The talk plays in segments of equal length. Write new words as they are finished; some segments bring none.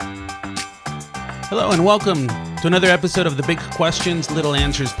Hello and welcome to another episode of the Big Questions, Little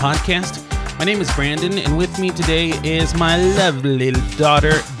Answers podcast. My name is Brandon, and with me today is my lovely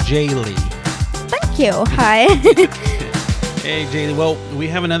daughter, Jaylee. Thank you. Hi. Hey, Jaylee. Well, we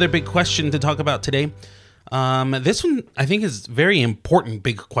have another big question to talk about today. This one, I think, is a very important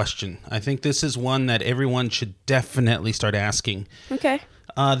big question. I think this is one that everyone should definitely start asking. Okay.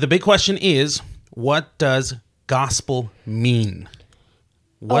 The big question is, what does gospel mean?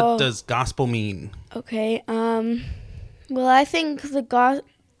 What does gospel mean? Okay. Well, I think the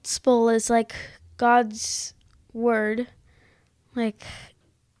gospel is like God's word, like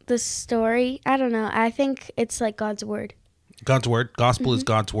the story. I don't know. I think it's like God's word. God's word. Gospel is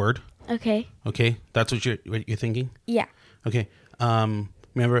God's word. Okay. Okay, that's what you're thinking? Yeah. Okay.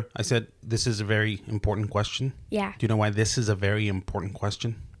 Remember, I said this is a very important question. Yeah. Do you know why this is a very important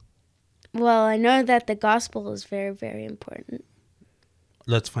question? Well, I know that the gospel is very, very important.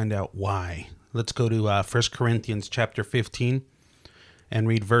 Let's find out why. Let's go to 1 Corinthians chapter 15 and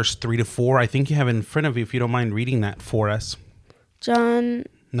read verse 3 to 4. I think you have it in front of you if you don't mind reading that for us. No,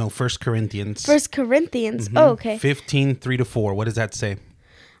 1 Corinthians. 1 Corinthians. Oh, okay. 15, 3 to 4. What does that say?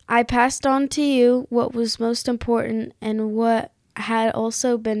 I passed on to you what was most important and what had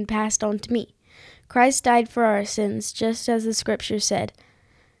also been passed on to me. Christ died for our sins, just as the scripture said.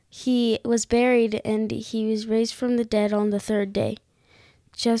 He was buried and he was raised from the dead on the third day,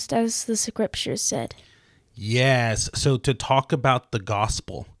 just as the scriptures said. Yes. So to talk about the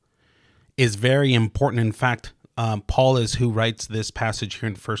gospel is very important. In fact, Paul is who writes this passage here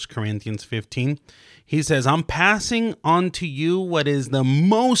in 1 Corinthians 15. He says, I'm passing on to you what is the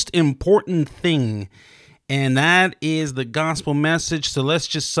most important thing, and that is the gospel message. So let's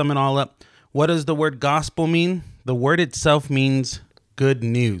just sum it all up. What does the word gospel mean? The word itself means good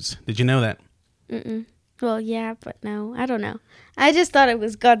news. Did you know that? Mm-mm. Well, yeah, but no, I don't know. I just thought it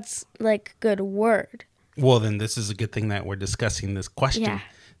was God's, good word. Well, then this is a good thing that we're discussing this question. Yeah.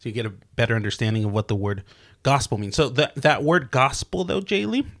 So you get a better understanding of what the word gospel means. So that word gospel, though,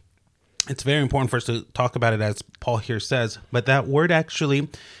 Jaylee, it's very important for us to talk about it as Paul here says. But that word actually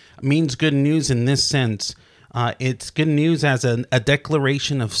means good news in this sense. It's good news as a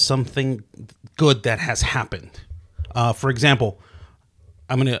declaration of something good that has happened. For example,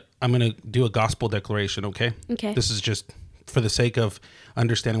 I'm gonna do a gospel declaration. Okay. Okay. This is just for the sake of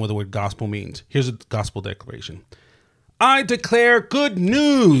understanding what the word gospel means. Here's a gospel declaration. I declare good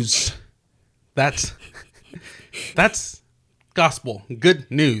news. That's gospel, good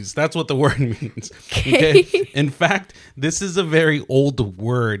news. That's what the word means. Okay. In fact, this is a very old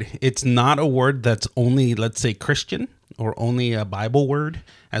word. It's not a word that's only, let's say, Christian or only a Bible word,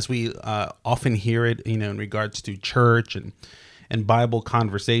 as we often hear it, in regards to church and Bible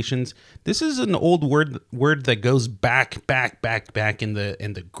conversations. This is an old word that goes back in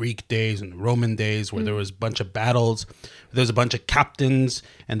the Greek days and the Roman days, where there was a bunch of battles, there was a bunch of captains,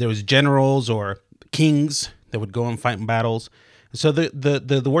 and there was generals or kings that would go and fight in battles. So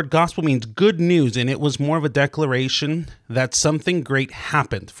the word gospel means good news, and it was more of a declaration that something great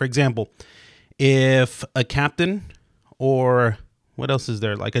happened. For example, if a captain or what else is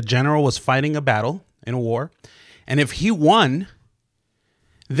there, like a general was fighting a battle in a war, and if he won,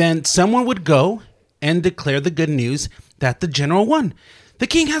 then someone would go and declare the good news that the general won. The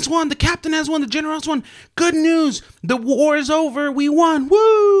king has won, the captain has won, the general has won. Good news, the war is over, we won,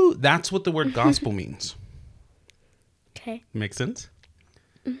 woo! That's what the word gospel means. Okay. Makes sense?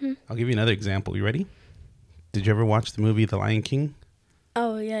 Mm-hmm. I'll give you another example. You ready? Did you ever watch the movie The Lion King?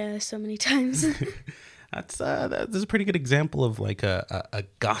 Oh, yeah, so many times. That's a pretty good example of like a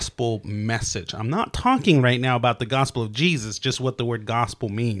gospel message. I'm not talking right now about the gospel of Jesus, just what the word gospel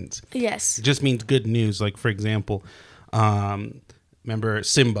means. Yes. It just means good news. Like, for example, remember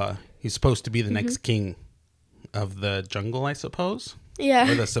Simba? He's supposed to be the next king of the jungle, I suppose. Yeah.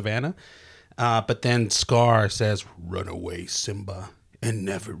 Or the savannah. But then Scar says, "Run away, Simba, and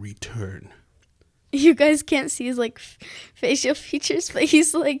never return." You guys can't see his facial features, but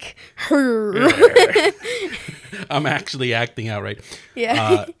he's like, her. I'm actually acting out, right?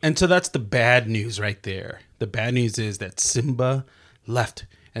 Yeah. And so that's the bad news right there. The bad news is that Simba left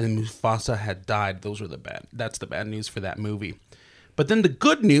and Mufasa had died. That's the bad news for that movie. But then the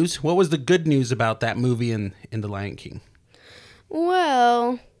good news, what was the good news about that movie in The Lion King?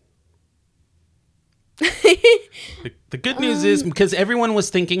 Well, The good news is because everyone was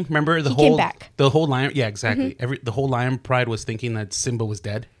thinking, remember he came back. The whole lion, yeah, exactly. The whole lion pride was thinking that Simba was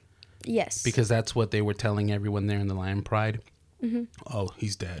dead. Yes. Because that's what they were telling everyone there in the lion pride. Oh,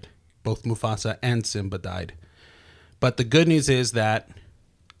 he's dead. Both Mufasa and Simba died. But the good news is that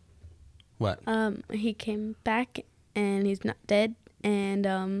what? He came back and he's not dead,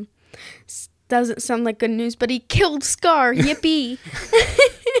 and doesn't sound like good news, but he killed Scar. Yippee.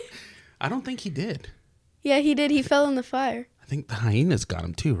 I don't think he did. Yeah, he did. He fell in the fire. I think the hyenas got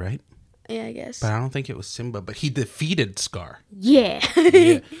him too, right? Yeah, I guess. But I don't think it was Simba, but he defeated Scar. Yeah.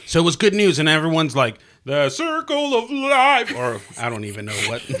 Yeah. So it was good news, and everyone's like, the circle of life, or I don't even know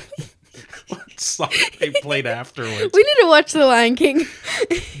what song they played afterwards. We need to watch The Lion King.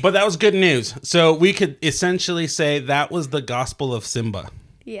 But that was good news. So we could essentially say that was the gospel of Simba.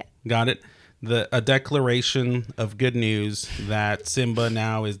 Yeah. Got it? A declaration of good news that Simba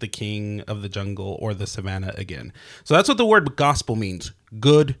now is the king of the jungle or the savannah again. So that's what the word gospel means.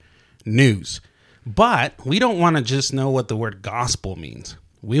 Good news. But we don't want to just know what the word gospel means.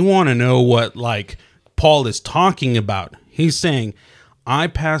 We want to know what Paul is talking about. He's saying, I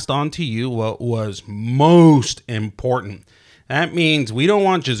passed on to you what was most important. That means we don't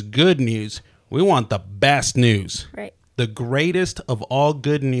want just good news. We want the best news. Right. The greatest of all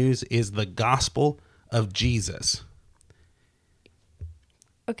good news is the gospel of Jesus.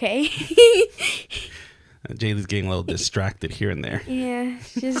 Okay. Jaylee's getting a little distracted here and there. Yeah,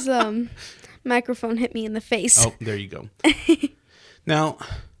 just microphone hit me in the face. Oh, there you go. Now,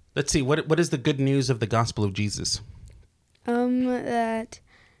 let's see. What is the good news of the gospel of Jesus? That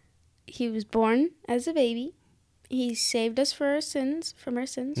he was born as a baby. He saved us from our sins.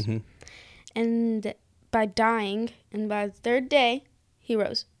 Mm-hmm. And by dying, and by the third day, he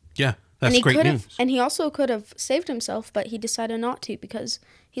rose. Yeah, that's great news. And he also could have saved himself, but he decided not to because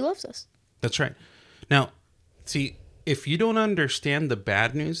he loves us. That's right. Now, see, if you don't understand the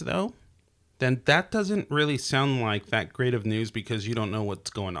bad news, though, then that doesn't really sound like that great of news because you don't know what's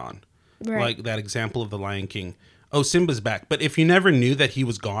going on. Right. Like that example of the Lion King. Oh, Simba's back. But if you never knew that he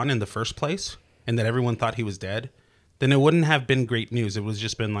was gone in the first place and that everyone thought he was dead, then it wouldn't have been great news. It was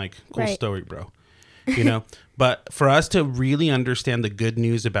just been like, cool story, bro. You know? But for us to really understand the good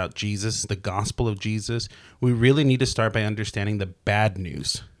news about Jesus, the gospel of Jesus, we really need to start by understanding the bad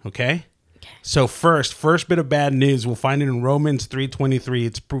news. Okay? So first bit of bad news, we'll find it in Romans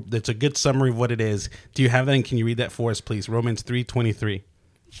 3:23. It's a good summary of what it is. Do you have that? And can you read that for us, please? Romans 3:23.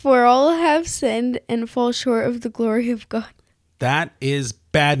 For all have sinned and fall short of the glory of God. That is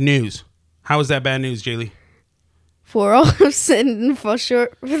bad news. How is that bad news, Jaylee? For all have sinned and fall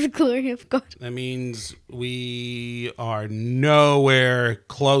short of the glory of God. That means we are nowhere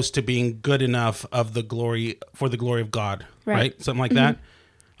close to being good enough of the glory for the glory of God, right? Something like that.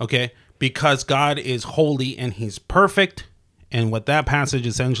 Okay, because God is holy and he's perfect. And what that passage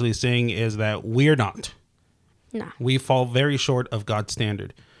essentially is saying is that we're not. No. We fall very short of God's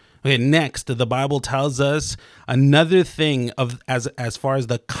standard. Okay, next, the Bible tells us another thing of as far as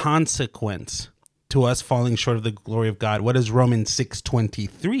the consequence to us falling short of the glory of God. What does Romans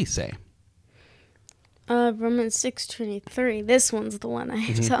 6:23 say? Romans 6:23. This one's the one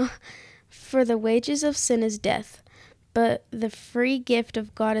I saw. For the wages of sin is death, but the free gift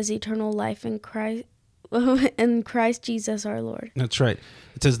of God is eternal life in Christ Jesus our Lord. That's right.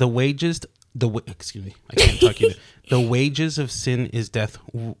 It says the wages I can't talk either. The wages of sin is death.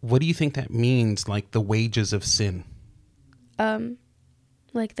 What do you think that means, like the wages of sin?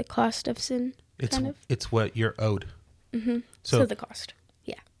 Like the cost of sin, kind of? It's what you're owed. Mm-hmm. So the cost,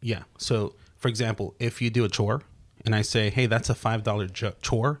 yeah. Yeah. So, for example, if you do a chore and I say, hey, that's a $5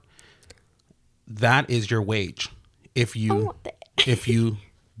 chore, that is your wage if you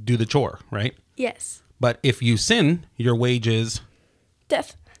do the chore, right? Yes. But if you sin, your wage is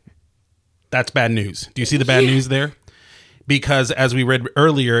death. That's bad news. Do you see the bad news there? Because as we read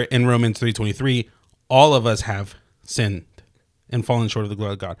earlier in Romans 3:23, all of us have sinned and fallen short of the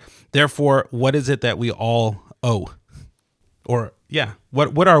glory of God. Therefore, what is it that we all owe? Or, yeah,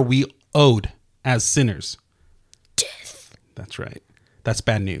 what are we owed as sinners? Death. That's right. That's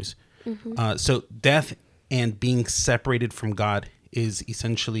bad news. Mm-hmm. So death and being separated from God is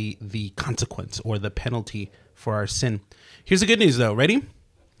essentially the consequence or the penalty for our sin. Here's the good news, though. Ready?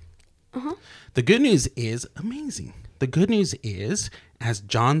 Uh-huh. The good news is amazing. The good news is, as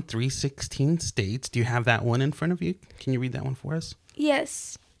John 3:16 states, do you have that one in front of you? Can you read that one for us?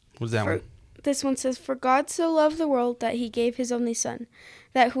 Yes. What is that one? This one says, For God so loved the world that he gave his only son,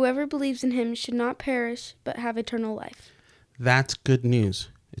 that whoever believes in him should not perish, but have eternal life. That's good news.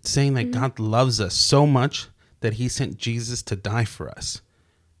 It's saying that God loves us so much that he sent Jesus to die for us.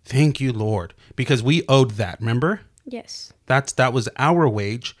 Thank you, Lord. Because we owed that, remember? Yes. That was our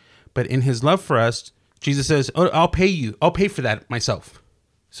wage. But in his love for us, Jesus says, oh, I'll pay you. I'll pay for that myself.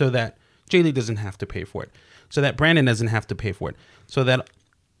 So that Jaylee doesn't have to pay for it. So that Brandon doesn't have to pay for it. So that,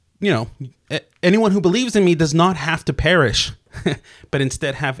 anyone who believes in me does not have to perish, but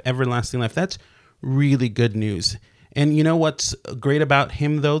instead have everlasting life. That's really good news. And you know what's great about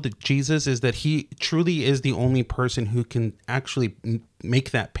him, though, that Jesus, is that he truly is the only person who can actually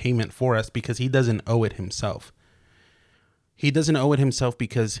make that payment for us, because he doesn't owe it himself. He doesn't owe it himself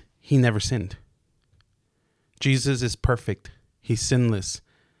because he never sinned. Jesus is perfect. He's sinless.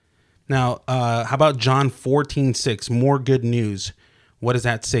 Now, how about John 14:6? More good news. What does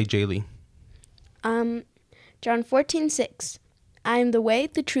that say, Jaylee? John 14:6. I am the way,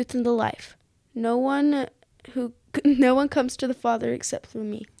 the truth, and the life. No one comes to the Father except through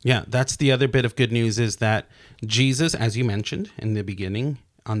me. Yeah, that's the other bit of good news, is that Jesus, as you mentioned in the beginning,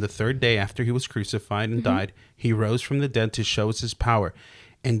 on the third day after he was crucified and died, he rose from the dead to show us his power.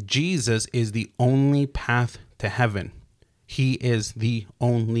 And Jesus is the only path to heaven. He is the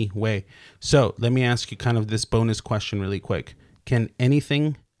only way. So let me ask you kind of this bonus question really quick. Can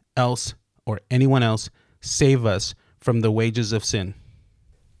anything else or anyone else save us from the wages of sin?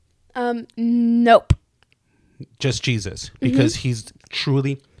 Nope. Just Jesus, because he's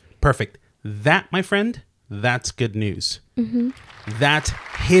truly perfect. That, my friend, that's good news. That's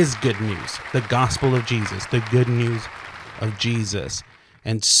his good news, the gospel of Jesus, the good news of Jesus.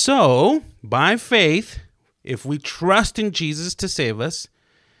 And so, by faith, if we trust in Jesus to save us,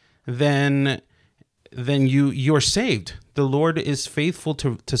 then you're saved. The Lord is faithful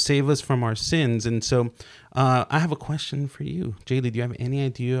to save us from our sins. And so I have a question for you. Jaylee, do you have any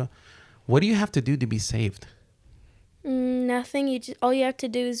idea, what do you have to do to be saved? Nothing. All you have to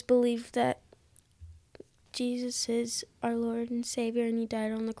do is believe that Jesus is our Lord and Savior, and he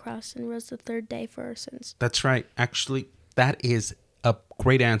died on the cross and rose the third day for our sins. That's right. Actually, that is a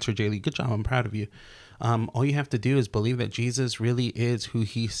great answer, Jaylee. Good job. I'm proud of you. All you have to do is believe that Jesus really is who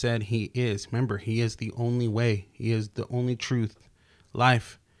he said he is. Remember, he is the only way. He is the only truth,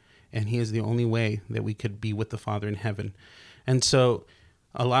 life, and he is the only way that we could be with the Father in heaven. And so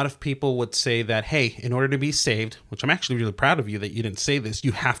a lot of people would say that, hey, in order to be saved, which I'm actually really proud of you that you didn't say this,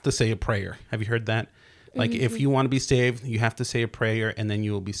 you have to say a prayer. Have you heard that? Like, if you want to be saved, you have to say a prayer, and then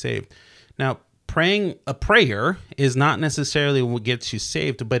you will be saved. Now, praying a prayer is not necessarily what gets you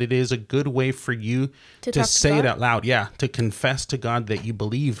saved, but it is a good way for you to say it out loud. Yeah, to confess to God that you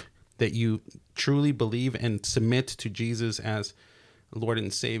believe, that you truly believe and submit to Jesus as Lord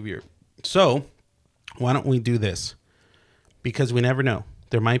and Savior. So why don't we do this? Because we never know.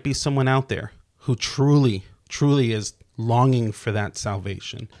 There might be someone out there who truly, truly is longing for that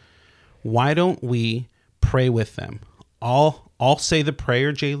salvation. Why don't we pray with them? I'll say the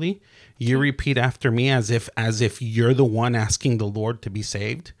prayer, Jaylee. You repeat after me as if you're the one asking the Lord to be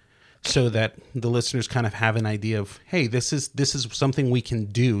saved, so that the listeners kind of have an idea of, hey, this is something we can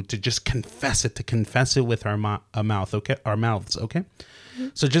do to just confess it with our mouth, okay? Our mouths, okay?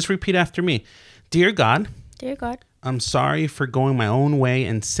 So just repeat after me. Dear God, I'm sorry for going my own way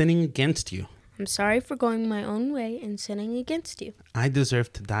and sinning against you. I'm sorry for going my own way and sinning against you. I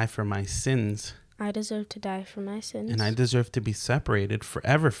deserve to die for my sins. I deserve to die for my sins. And I deserve to be separated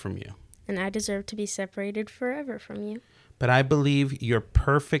forever from you. And I deserve to be separated forever from you. But I believe your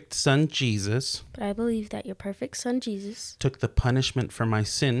perfect Son, Jesus, But I believe that your perfect Son, Jesus, took the punishment for my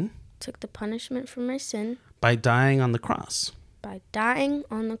sin by dying on the cross.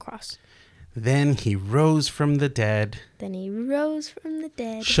 Then he rose from the dead.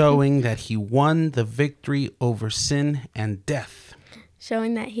 Showing that he won the victory over sin and death.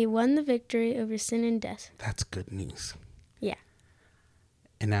 That's good news. Yeah.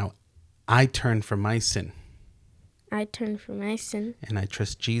 And now I turn from my sin. And I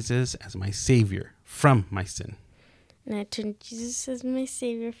trust Jesus as my Savior from my sin.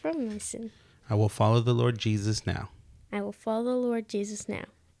 I will follow the Lord Jesus now.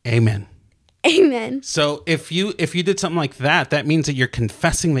 Amen. Amen. So if you did something like that, that means that you're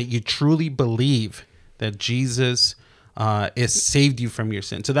confessing that you truly believe that Jesus has saved you from your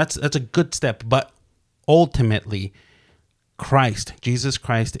sin. So that's a good step. But ultimately, Jesus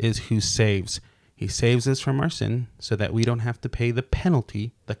Christ is who saves. He saves us from our sin so that we don't have to pay the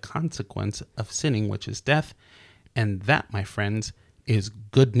penalty, the consequence of sinning, which is death. And that, my friends, is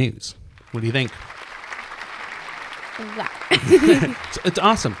good news. What do you think? Wow. It's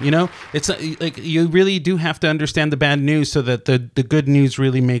awesome. You know, it's like you really do have to understand the bad news so that the good news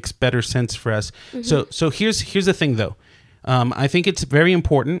really makes better sense for us. So here's the thing, though. I think it's very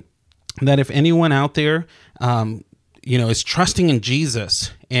important that if anyone out there, is trusting in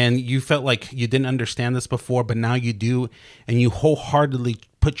Jesus, and you felt like you didn't understand this before, but now you do, and you wholeheartedly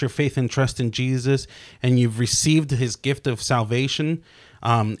put your faith and trust in Jesus, and you've received his gift of salvation,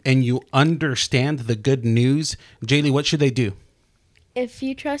 and you understand the good news, Jaylee, what should they do? If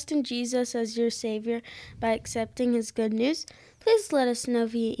you trust in Jesus as your Savior by accepting his good news, please let us know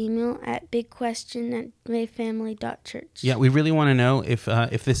via email at bigquestion@wayfamily.church. Yeah, we really want to know if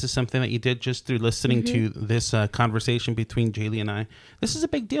this is something that you did just through listening to this conversation between Jaylee and I. This is a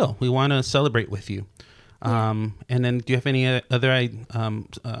big deal. We want to celebrate with you. And then do you have any other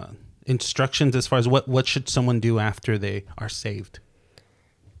instructions as far as what should someone do after they are saved?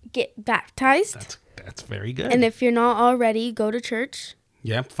 Get baptized. That's very good. And if you're not already, go to church.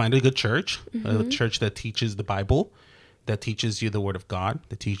 Yeah, find a good church, a church that teaches the Bible, that teaches you the Word of God,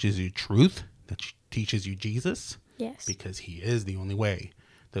 that teaches you truth, that teaches you Jesus. Yes. Because he is the only way,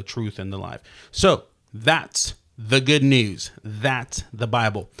 the truth, and the life. So that's the good news. That's the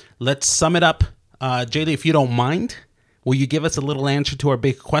Bible. Let's sum it up. Jaylee, if you don't mind, will you give us a little answer to our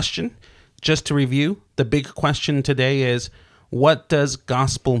big question? Just to review, the big question today is, what does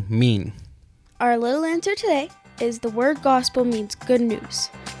gospel mean? Our little answer today is the word gospel means good news.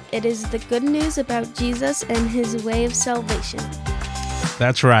 It is the good news about Jesus and his way of salvation.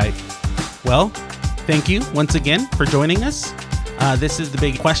 That's right. Well, thank you once again for joining us. This is the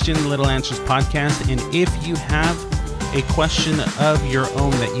Big Question, Little Answers podcast. And if you have a question of your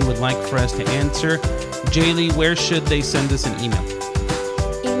own that you would like for us to answer, Jaylee, where should they send us an email?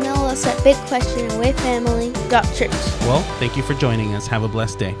 Email us at bigquestion@wayfamily.church. Well, thank you for joining us. Have a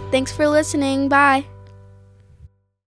blessed day. Thanks for listening. Bye.